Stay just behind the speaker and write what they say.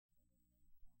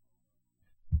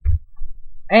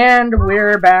And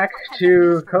we're back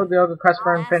to Code Lyoko Quest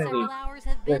for Infinity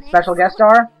with special guest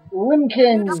star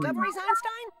Lincoln. Discoveries,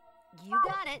 Einstein? You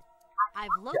got it.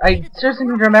 I seriously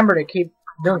need to remember to keep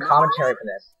doing commentary for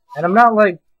this, and I'm not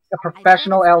like a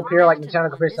professional LPer like Chimera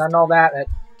Code and all that.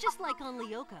 Just like on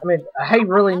Lyoko. I mean, I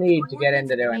really need to get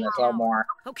into doing this a little more.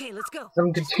 Okay, let's go. So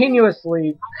I'm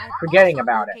continuously forgetting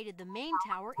about it,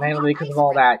 mainly because of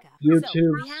all that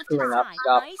YouTube screwing up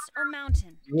stuff.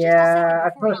 Yeah, I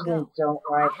personally don't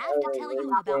like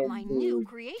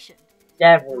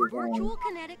definitely.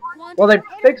 Well, they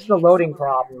fixed the loading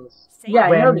problems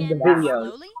when the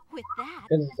videos.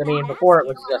 Because, I mean, before it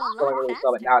was just going really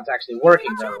slow, but now it's actually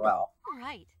working very well.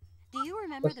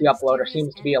 Plus, the uploader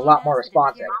seems to be a lot more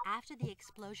responsive.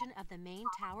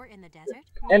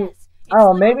 And,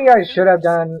 oh, maybe I should have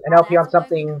done an LP on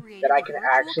something that I can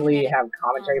actually have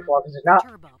commentary for, because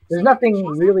there's nothing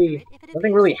really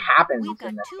happens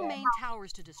in this game.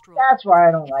 That's why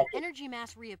I don't like it. Energy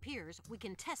mass reappears, we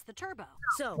can test the turbo.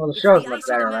 Well, the show's much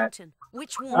better, right? I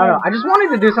don't know, I just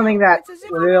wanted to do something that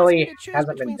really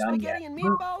hasn't been done yet.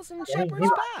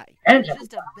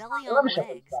 Just a belly on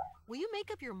legs. Will you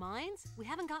make up your minds? We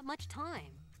haven't got much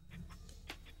time.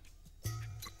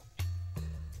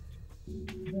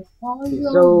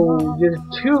 So, there's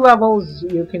 2 levels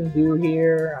you can do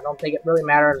here. I don't think it really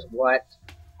matters what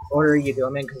order you do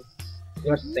them in, because pretty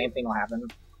much the same thing will happen.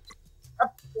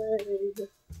 Upgrade.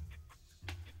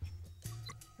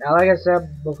 Now, like I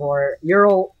said before,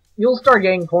 you'll start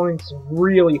getting points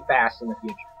really fast in the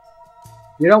future.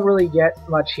 You don't really get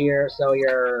much here, so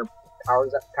your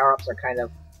power-ups are kind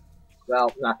of,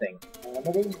 well, nothing.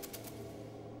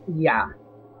 Yeah.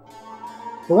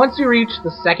 But once you reach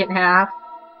the second half,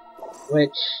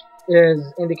 which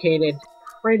is indicated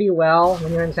pretty well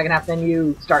when you're in the second half, then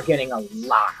you start getting a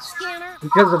lot.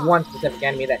 Because of one specific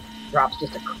enemy that drops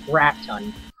just a crap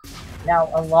ton. Now,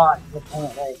 a lot would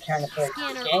like kind of like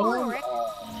the game, or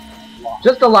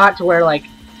just a lot to where, like,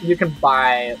 you can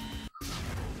buy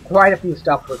quite a few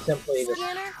stuff with simply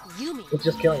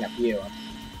just killing a few.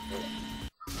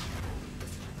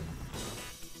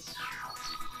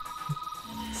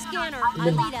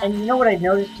 And you know what I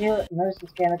noticed too? I noticed the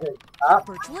scanner goes up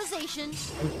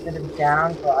instead of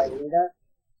down for Aida.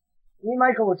 Me and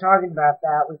Michael were talking about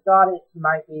that. We thought it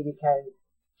might be because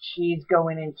she's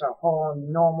going into a whole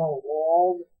normal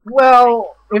world.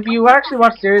 Well, if you actually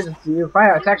watch the series, you find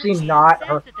out it's actually not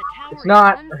her. It's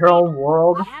not her own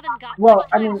world. Well,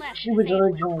 I mean, she was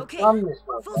originally from this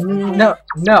world.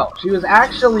 No, she was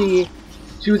actually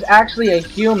a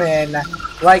human,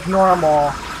 like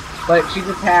normal, but she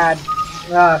just had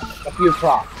a few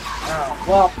props. Oh,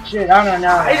 well, shit, I don't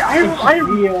know. It's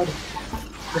weird.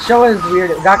 The show is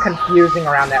weird. It got confusing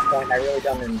around that point. I really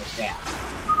don't understand.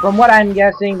 From what I'm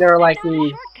guessing, there are like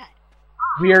these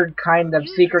weird kind of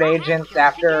secret agents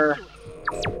after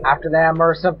them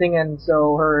or something, and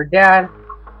so her dad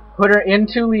put her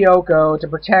into Lyoko to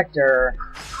protect her,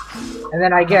 and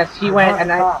then I guess he went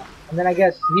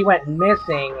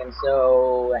missing, and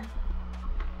so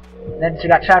then she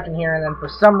got trapped in here, and then for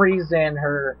some reason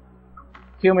her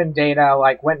human data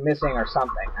like went missing or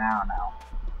something. I don't know.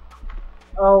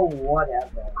 Oh,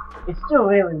 whatever. It's still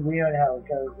really weird how it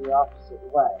goes the opposite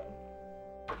way.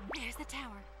 There's the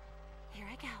tower. Here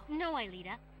I go. No,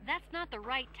 Aida, that's not the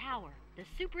right tower. The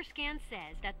super scan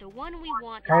says that the one we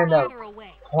want is farther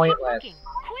away. Pointless.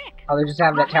 Quick! Oh, they just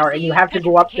have that tower, and you have to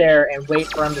go up there and wait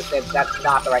for him to say that's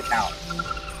not the right tower.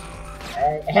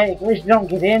 Hey, at least don't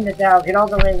get in the tower. Get all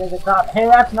the way to the top. Hey,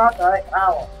 that's not the right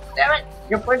tower. Damn it!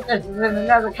 Your princess is in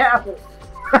another castle.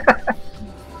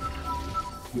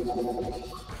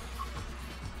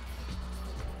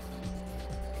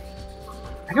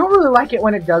 I don't really like it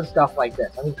when it does stuff like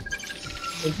this. I mean,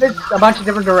 if it's a bunch of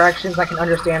different directions, I can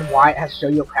understand why it has to show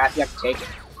you a path you have to take it.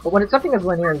 But when it's something as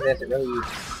linear as this, it really...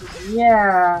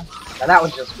 Yeah. Now that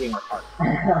was just being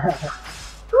retarded.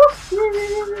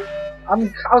 I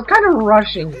was kind of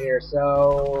rushing here,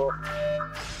 so...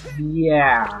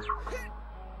 Yeah.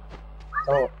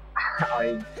 So,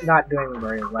 I'm not doing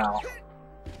very well.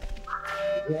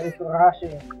 It's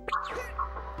rushing.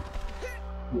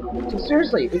 So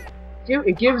seriously,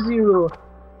 it gives you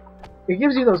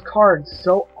those cards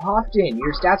so often.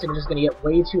 Your stats are just going to get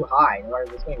way too high. Whereas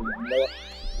this game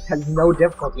has no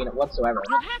difficulty in it whatsoever.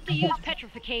 You'll have to use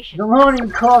petrification. The loading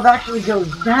curve actually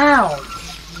goes down.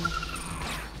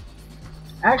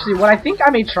 Actually, what I think I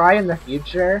may try in the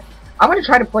future, I'm going to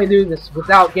try to play through this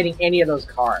without getting any of those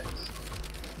cards.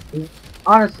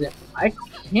 Honestly, I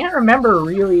can't remember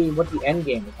really what the end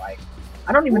game is like.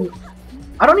 I don't even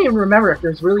remember if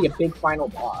there's really a big final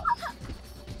boss.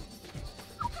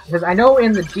 Because I know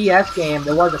in the DS game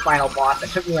there was a final boss that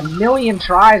took me 1,000,000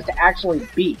 tries to actually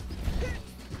beat.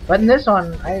 But in this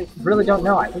one, I really don't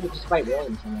know. I think it's just fight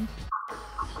William or something.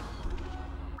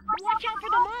 Watch out for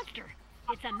the monster.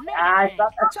 It's a mega I tank.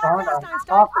 thought that's fine.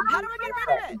 How do I get rid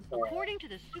of it? According to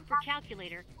the super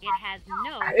calculator, it has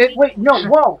no... Wait, no,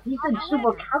 whoa! He said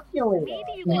super calculator.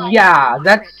 Yeah,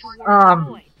 that's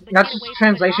just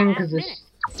translation because this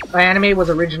anime was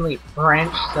originally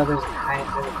French, so there's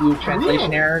a few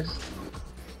translation errors.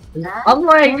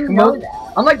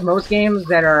 Unlike most games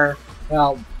that are,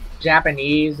 well,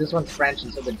 Japanese, this one's French,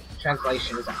 and so the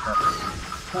translation isn't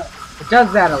perfect. It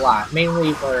does that a lot,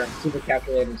 mainly for super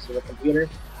calculator and super computer.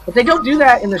 But they don't do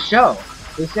that in the show.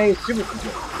 They say super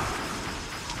computer.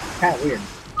 Kind of weird.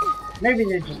 Maybe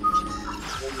they're just...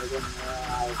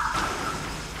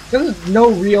 There's no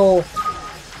real...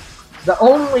 The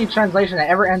only translation that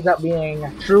ever ends up being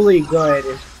truly good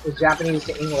is Japanese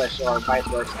to English or vice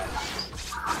versa.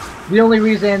 The only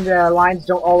reason the lines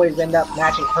don't always end up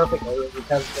matching perfectly is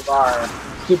because of our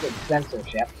stupid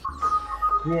censorship.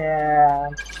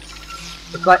 Yeah.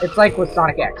 It's like with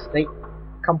Sonic X. They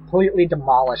completely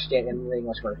demolished it in the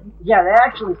English version. Yeah, they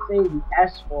actually say the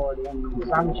S word in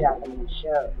some Japanese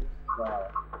shows. So.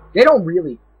 They don't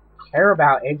really care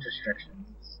about age restrictions.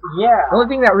 Yeah. The only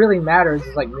thing that really matters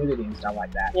is like nudity and stuff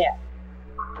like that. Yeah.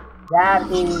 That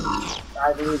is,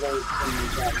 I believe, in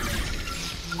Japanese.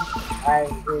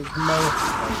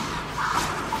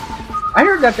 I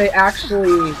heard that they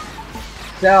actually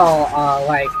sell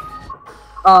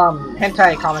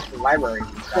hentai comics in libraries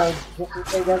and stuff.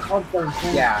 So they're called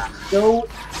doujin. Yeah.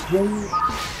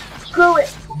 Screw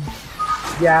it!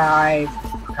 Yeah, I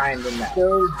kind of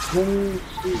know. Doujin.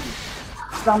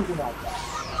 Something like that.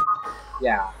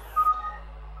 Yeah.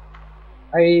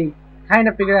 I kind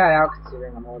of figured that out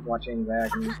considering I'm always watching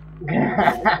that.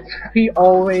 And he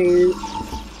always...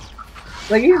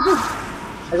 Like, he's just...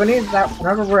 Like, when he's at...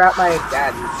 Whenever we're at my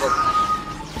dad, he's just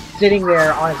sitting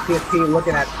there on his PSP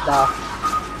looking at stuff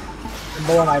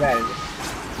below my bed.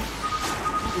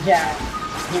 Yeah.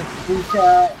 His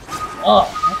Buta... Oh,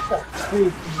 that's so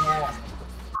creepy, man.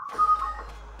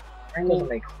 I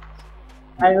mean,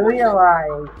 I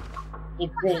realize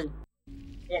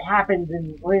it happens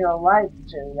in real life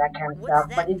too, that kind of stuff,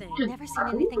 but it's just... Never seen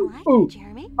anything like it,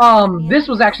 Jeremy. This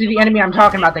was actually the enemy I'm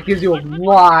talking about that gives you a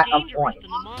lot of points.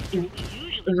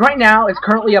 Right now, it's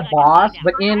currently a boss,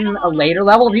 but in a later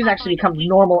level, these actually become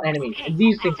normal enemies. And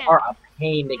these things are a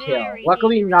pain to kill.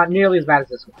 Luckily, not nearly as bad as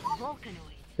this one.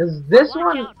 Because this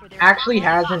one actually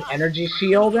has an energy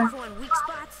shield,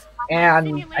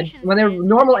 and when they're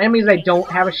normal enemies, they don't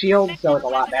have a shield, so it's a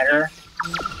lot better.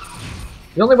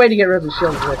 The only way to get rid of the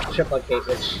shield is with triplicate,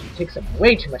 which takes up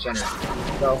way too much energy.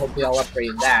 So hopefully I'll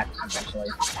upgrade that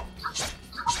eventually.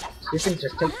 These things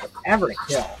just take forever to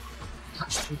kill.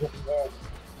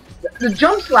 The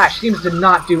jump slash seems to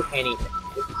not do anything.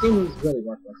 It seems really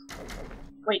worthless.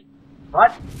 Wait,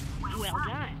 what? Well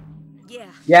done.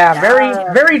 Yeah,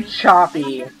 very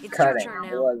choppy cutting.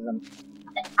 It wasn't.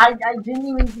 I didn't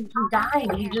even think he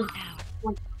died. He just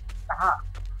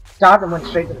stopped and went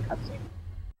straight to the cutscene.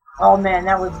 Oh man,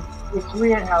 it's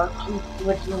weird how it keeps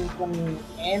switching from the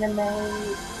anime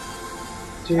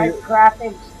type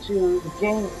graphics to the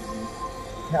game.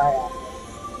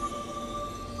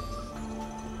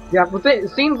 Yeah, but it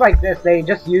seems like this, they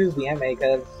just use the anime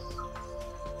because...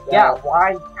 Yeah,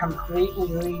 why completely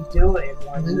redo it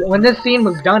when this scene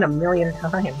was done 1,000,000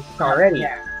 times already.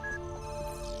 Yeah.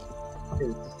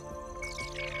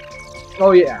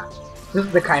 Oh yeah, this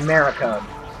is the Chimera Code.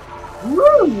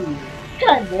 Woo!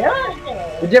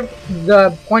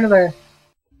 The point of the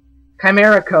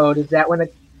Chimera Code is that when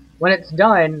it's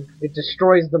done, it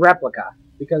destroys the replica,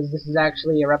 because this is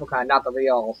actually a replica, not the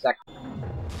real second.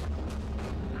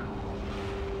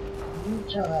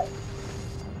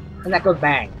 And that goes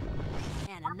bang.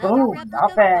 Boom!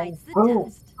 Not bang.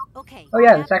 Boom! Okay. Oh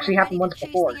yeah, this actually happened once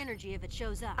before.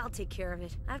 I'll take care of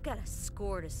it. I've got a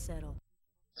score to settle.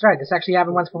 That's right, this actually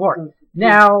happened once before.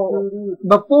 Now,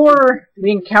 before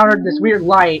we encountered this weird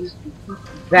light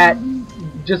that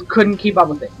just couldn't keep up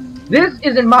with it. This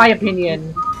is, in my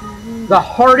opinion, the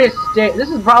hardest stage. This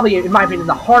is probably, in my opinion,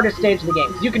 the hardest stage of the game.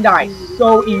 Because you can die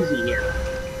so easy here.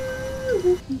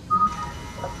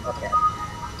 Okay.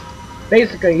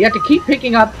 Basically, you have to keep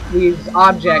picking up these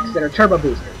objects that are turbo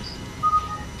boosters.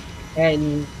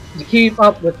 And to keep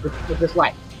up with this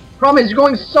light. Problem is, you're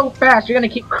going so fast, you're gonna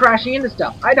keep crashing into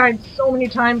stuff. I died so many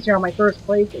times here on my first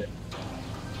playthrough.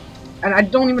 And I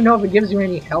don't even know if it gives you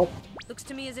any help. Looks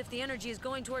to me as if the energy is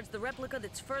going towards the replica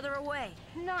that's further away.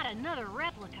 Not another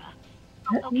replica.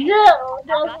 Okay, No, I've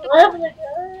got don't the let coordinates.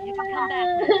 You can come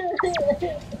back me.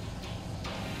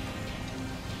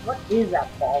 What is that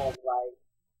ball of light?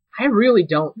 I really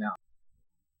don't know.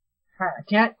 Huh. I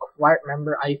can't quite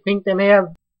remember. I think they may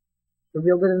have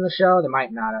revealed it in the show. They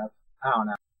might not have. I don't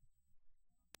know.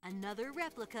 Another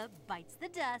replica bites the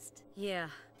dust. Yeah,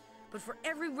 but for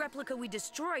every replica we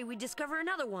destroy, we discover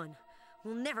another one.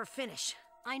 We'll never finish.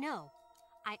 I know.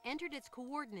 I entered its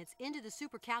coordinates into the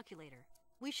supercalculator.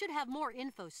 We should have more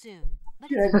info soon. But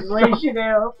Translation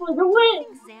error for the do you win!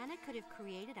 think X.A.N.A could have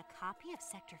created a copy of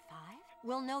Sector 5?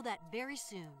 We'll know that very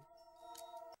soon.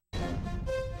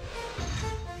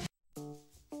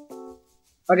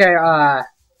 Okay,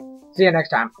 see you next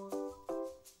time.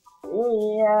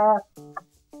 Yeah.